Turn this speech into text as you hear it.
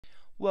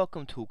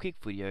Welcome to a quick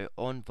video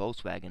on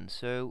Volkswagen.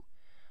 So,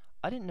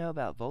 I didn't know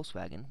about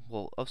Volkswagen.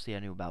 Well, obviously I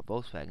knew about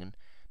Volkswagen,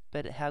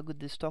 but how good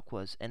this stock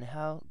was and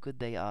how good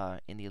they are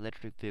in the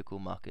electric vehicle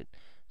market.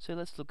 So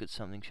let's look at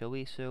something, shall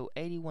we? So,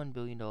 $81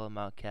 billion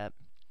market cap.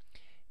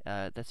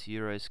 That's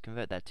euros.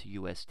 Convert that to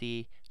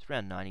USD. It's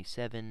around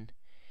 97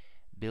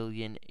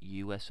 billion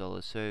US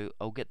dollars. So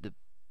I'll get the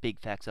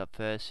big facts up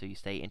first, so you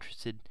stay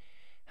interested.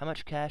 How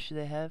much cash do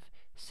they have?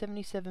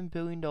 $77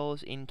 billion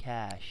in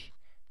cash.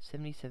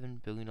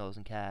 $77 billion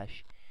in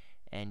cash,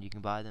 and you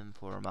can buy them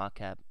for a market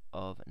cap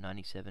of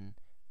 97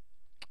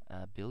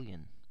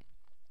 billion.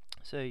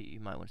 So you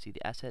might want to see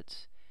the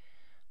assets.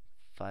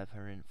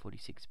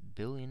 546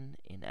 billion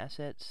in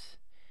assets.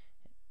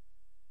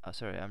 Oh,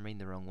 sorry, I'm reading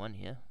the wrong one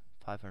here.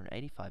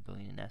 585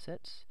 billion in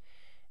assets,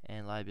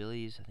 and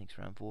liabilities I think it's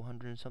around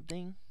 400 and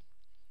something.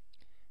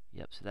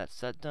 Yep, so that's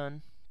that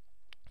done.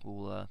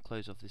 We'll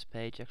close off this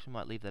page. Actually,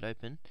 might leave that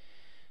open.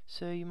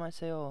 So you might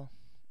say, oh,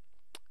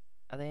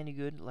 are they any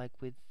good, like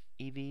with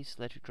EVs,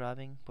 electric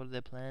driving? What are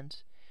their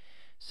plans?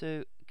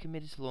 So,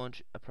 committed to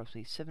launch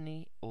approximately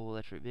 70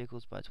 all-electric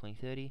vehicles by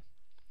 2030.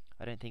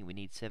 I don't think we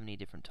need 70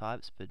 different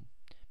types, but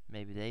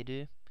maybe they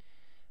do.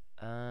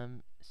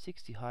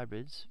 60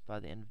 hybrids by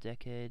the end of the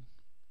decade.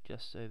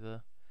 Just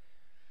over.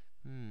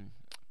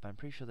 But I'm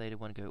pretty sure they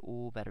want to go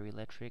all battery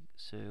electric,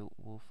 so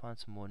we'll find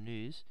some more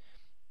news.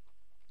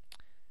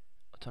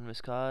 Autonomous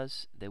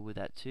cars, they're with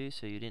that too,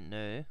 so you didn't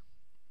know.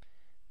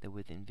 They're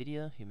with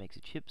Nvidia, who makes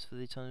the chips for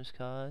the autonomous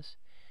cars,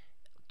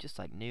 just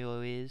like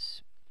NIO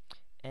is.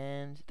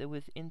 And they're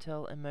with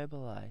Intel and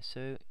Mobileye. So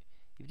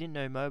if you didn't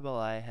know,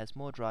 Mobileye has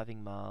more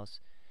driving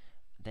miles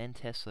than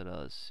Tesla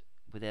does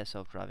with their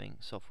self-driving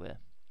software.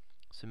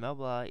 So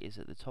Mobileye is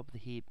at the top of the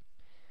heap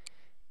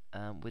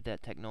with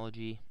that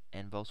technology,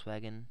 and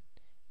Volkswagen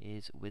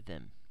is with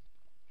them.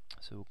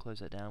 So we'll close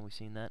that down. We've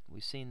seen that.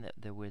 We've seen that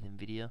they're with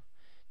Nvidia,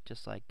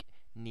 just like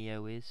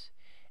NIO is.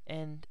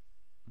 And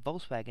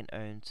Volkswagen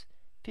owns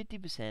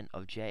 50%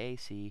 of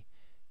JAC,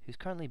 who's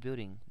currently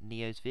building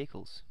NIO's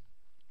vehicles.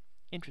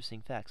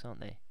 Interesting facts, aren't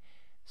they?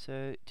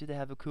 So, do they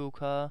have a cool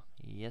car?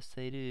 Yes,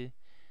 they do.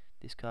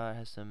 This car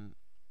has some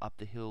up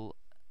the hill.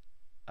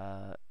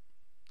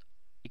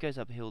 It goes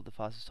up a hill the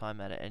fastest time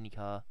out of any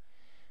car.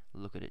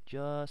 Look at it,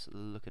 just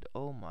look at it.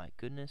 Oh my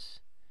goodness.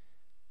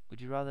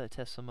 Would you rather a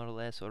Tesla Model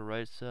S or a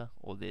Roadster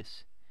or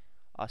this?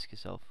 Ask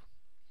yourself.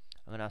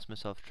 I'm gonna ask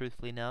myself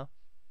truthfully now.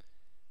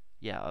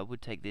 Yeah, I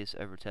would take this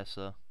over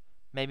Tesla.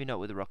 Maybe not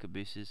with the rocket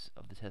boosters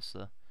of the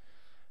Tesla.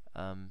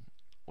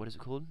 What is it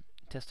called?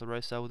 Tesla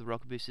Roadster with the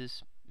rocket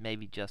boosters.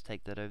 Maybe just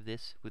take that over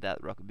this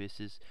without rocket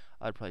boosters.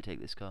 I'd probably take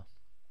this car.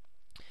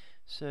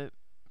 So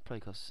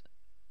probably costs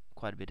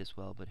quite a bit as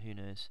well, but who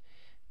knows?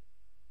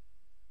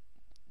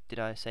 Did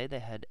I say they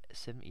had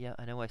seven? Yeah,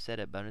 I know I said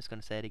it, but I'm just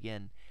gonna say it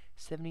again.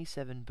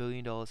 $77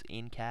 billion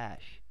in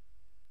cash.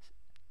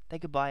 They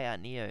could buy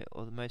out NIO,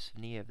 or the most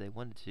of NIO if they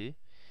wanted to.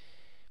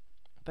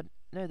 But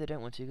no, they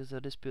don't want to, because they'll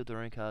just build their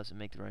own cars and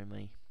make their own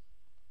money.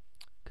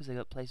 Because they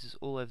got places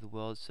all over the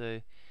world,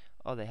 so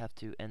they have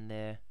to end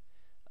their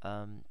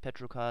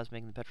petrol cars,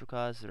 making the petrol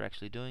cars. They're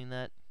actually doing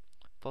that.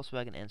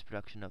 Volkswagen ends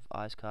production of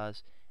ICE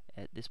cars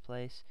at this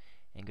place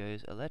and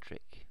goes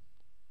electric.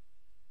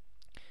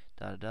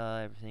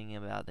 Everything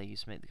about they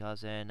used to make the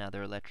cars there, now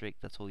they're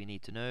electric. That's all you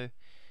need to know.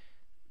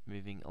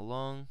 Moving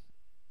along.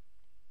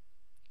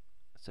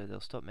 So they'll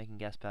stop making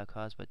gas-powered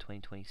cars by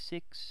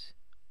 2026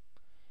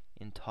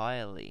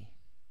 entirely.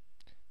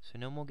 So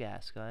no more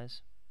gas,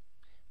 guys.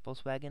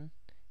 Volkswagen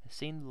has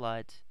seen the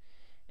light,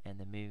 and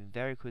they're moving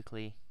very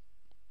quickly,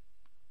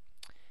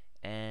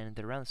 and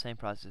they're around the same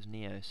price as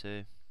NIO,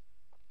 so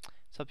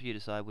it's up to you to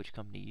decide which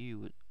company you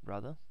would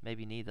rather.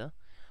 Maybe neither.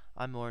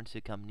 I'm more into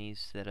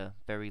companies that are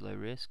very low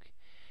risk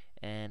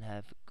and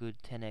have good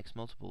 10x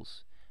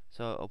multiples.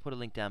 So I'll put a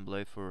link down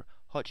below for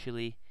Hot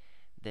Chili.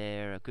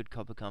 They're a good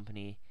copper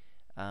company.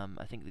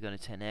 I think they're going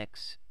to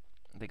 10x.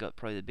 They got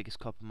probably the biggest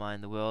copper mine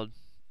in the world.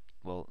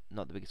 Well,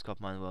 not the biggest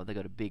copper mine in the world. They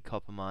got a big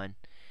copper mine,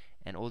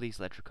 and all these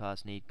electric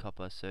cars need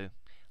copper. So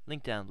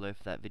link down below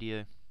for that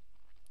video,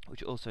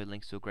 which also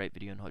links to a great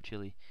video on Hot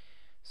Chili.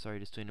 Sorry,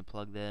 just doing a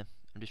plug there.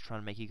 I'm just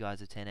trying to make you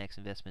guys a 10x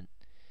investment.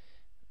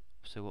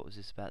 So what was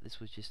this about? This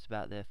was just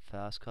about their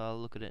fast car.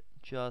 Look at it.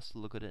 Just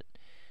look at it.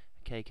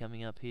 Okay,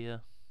 coming up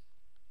here.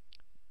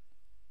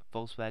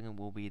 Volkswagen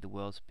will be the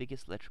world's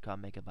biggest electric car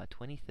maker by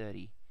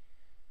 2030.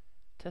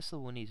 Tesla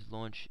will need to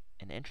launch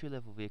an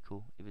entry-level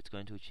vehicle if it's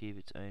going to achieve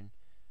its own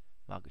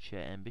market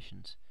share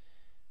ambitions.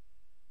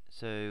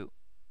 So,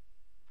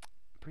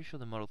 I'm pretty sure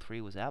the Model 3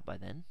 was out by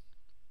then,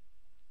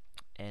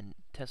 and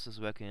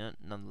Tesla's working on it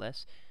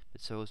nonetheless,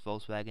 but so is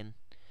Volkswagen,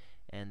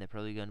 and they're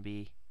probably going to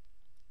be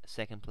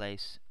second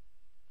place.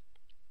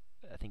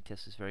 I think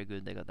Tesla's very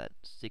good. They got that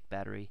stick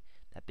battery,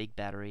 that big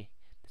battery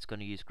that's going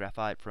to use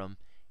graphite from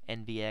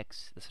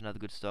NVX. That's another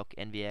good stock,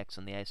 NVX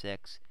on the ASX.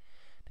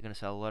 They're going to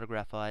sell a lot of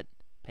graphite,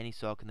 penny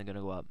stock, and they're going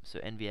to go up. So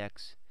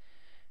NVX,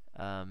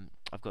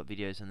 I've got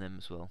videos on them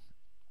as well.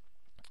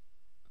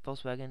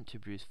 Volkswagen to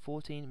produce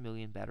 14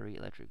 million battery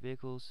electric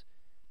vehicles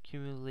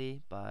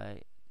cumulatively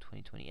by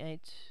 2028.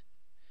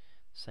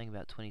 saying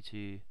about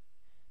 22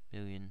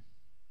 million.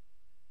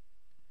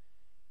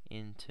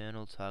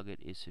 Internal target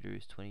is to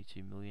produce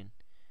 22 million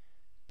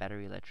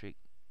battery electric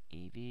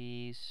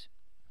EVs.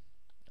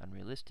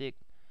 Unrealistic.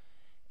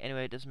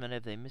 Anyway, it doesn't matter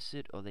if they miss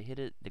it or they hit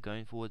it, they're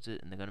going towards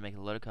it, and they're going to make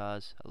a lot of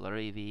cars, a lot of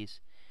EVs.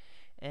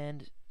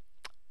 And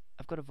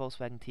I've got a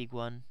Volkswagen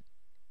Tiguan.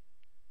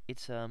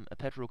 It's a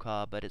petrol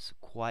car, but it's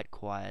quite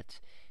quiet,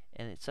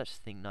 and it's such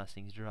a nice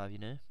thing to drive, you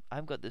know. I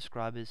haven't got the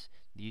subscribers,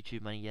 the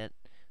YouTube money yet,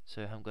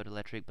 so I haven't got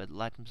electric, but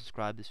like and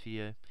subscribe this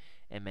video,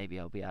 and maybe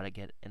I'll be able to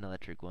get an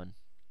electric one.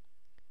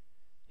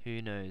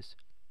 Who knows?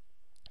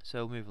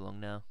 So we'll move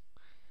along now.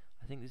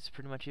 I think this is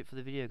pretty much it for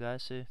the video,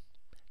 guys, so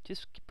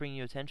just bring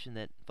your attention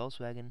that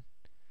Volkswagen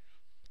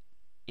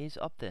is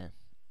up there.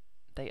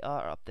 They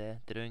are up there.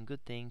 They're doing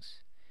good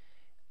things.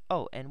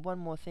 Oh, and one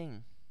more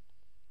thing.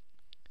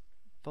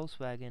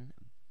 Volkswagen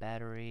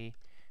battery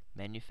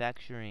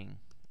manufacturing.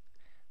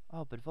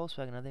 Oh, but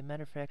Volkswagen, are they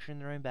manufacturing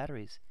their own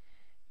batteries?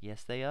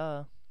 Yes, they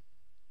are.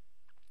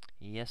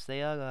 Yes,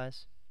 they are,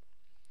 guys.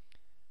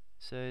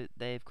 So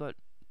they've got,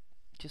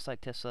 just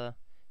like Tesla,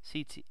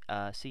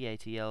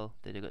 CATL,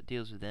 they've got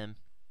deals with them.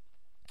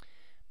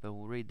 But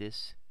we'll read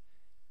this.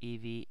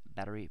 EV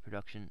battery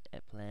production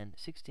at plan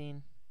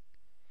 16.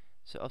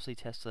 So obviously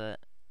Tesla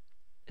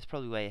is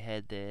probably way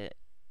ahead. They're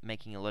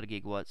making a lot of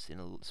gigawatts in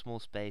a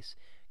small space,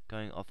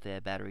 going off their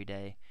battery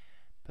day.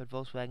 But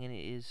Volkswagen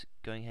is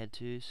going ahead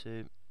too,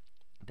 so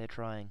they're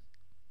trying.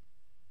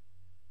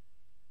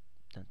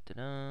 Dun, dun,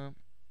 dun.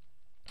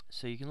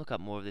 So you can look up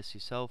more of this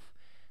yourself,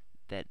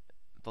 that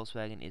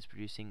Volkswagen is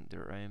producing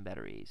their own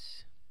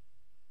batteries.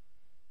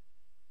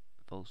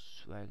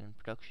 Volkswagen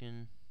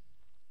production.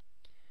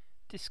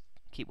 Just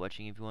keep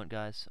watching if you want,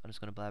 guys. I'm just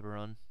going to blabber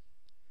on.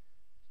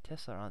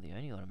 Tesla aren't the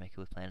only automaker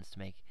with plans to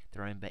make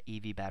their own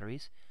EV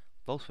batteries.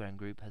 Volkswagen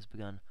Group has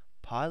begun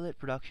pilot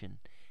production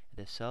at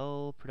their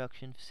cell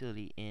production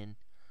facility in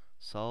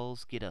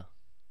Salzgitter.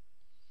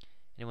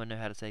 Anyone know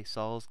how to say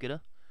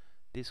Salzgitter?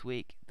 This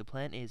week, the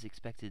plant is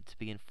expected to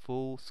begin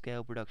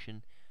full-scale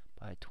production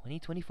by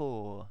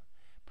 2024,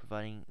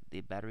 providing the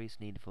batteries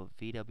needed for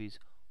VW's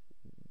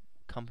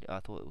company.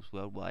 I thought it was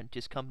worldwide,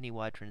 just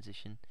company-wide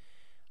transition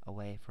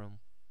away from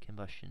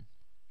combustion.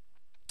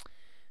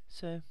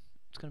 So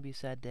it's gonna be a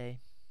sad day.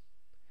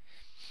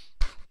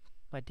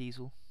 My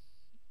diesel.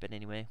 But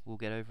anyway, we'll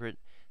get over it.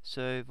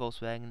 So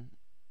Volkswagen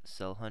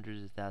sell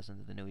hundreds of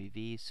thousands of the new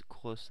EVs. Of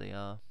course they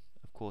are.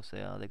 Of course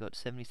they are. They got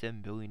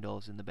 $77 billion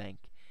in the bank.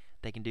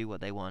 They can do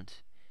what they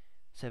want.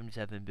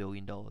 $77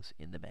 billion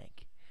in the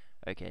bank.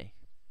 Okay.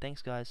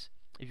 Thanks, guys.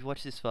 If you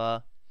watched this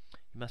far,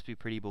 you must be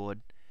pretty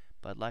bored.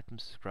 But like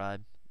and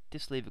subscribe.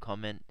 Just leave a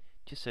comment,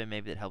 just so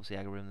maybe that helps the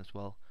algorithm as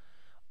well.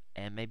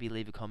 And maybe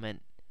leave a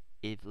comment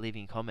if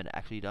leaving a comment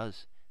actually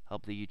does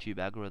help the YouTube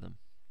algorithm.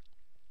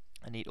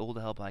 I need all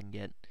the help I can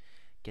get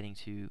getting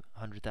to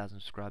 100,000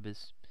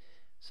 subscribers.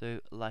 So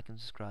like and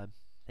subscribe.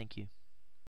 Thank you.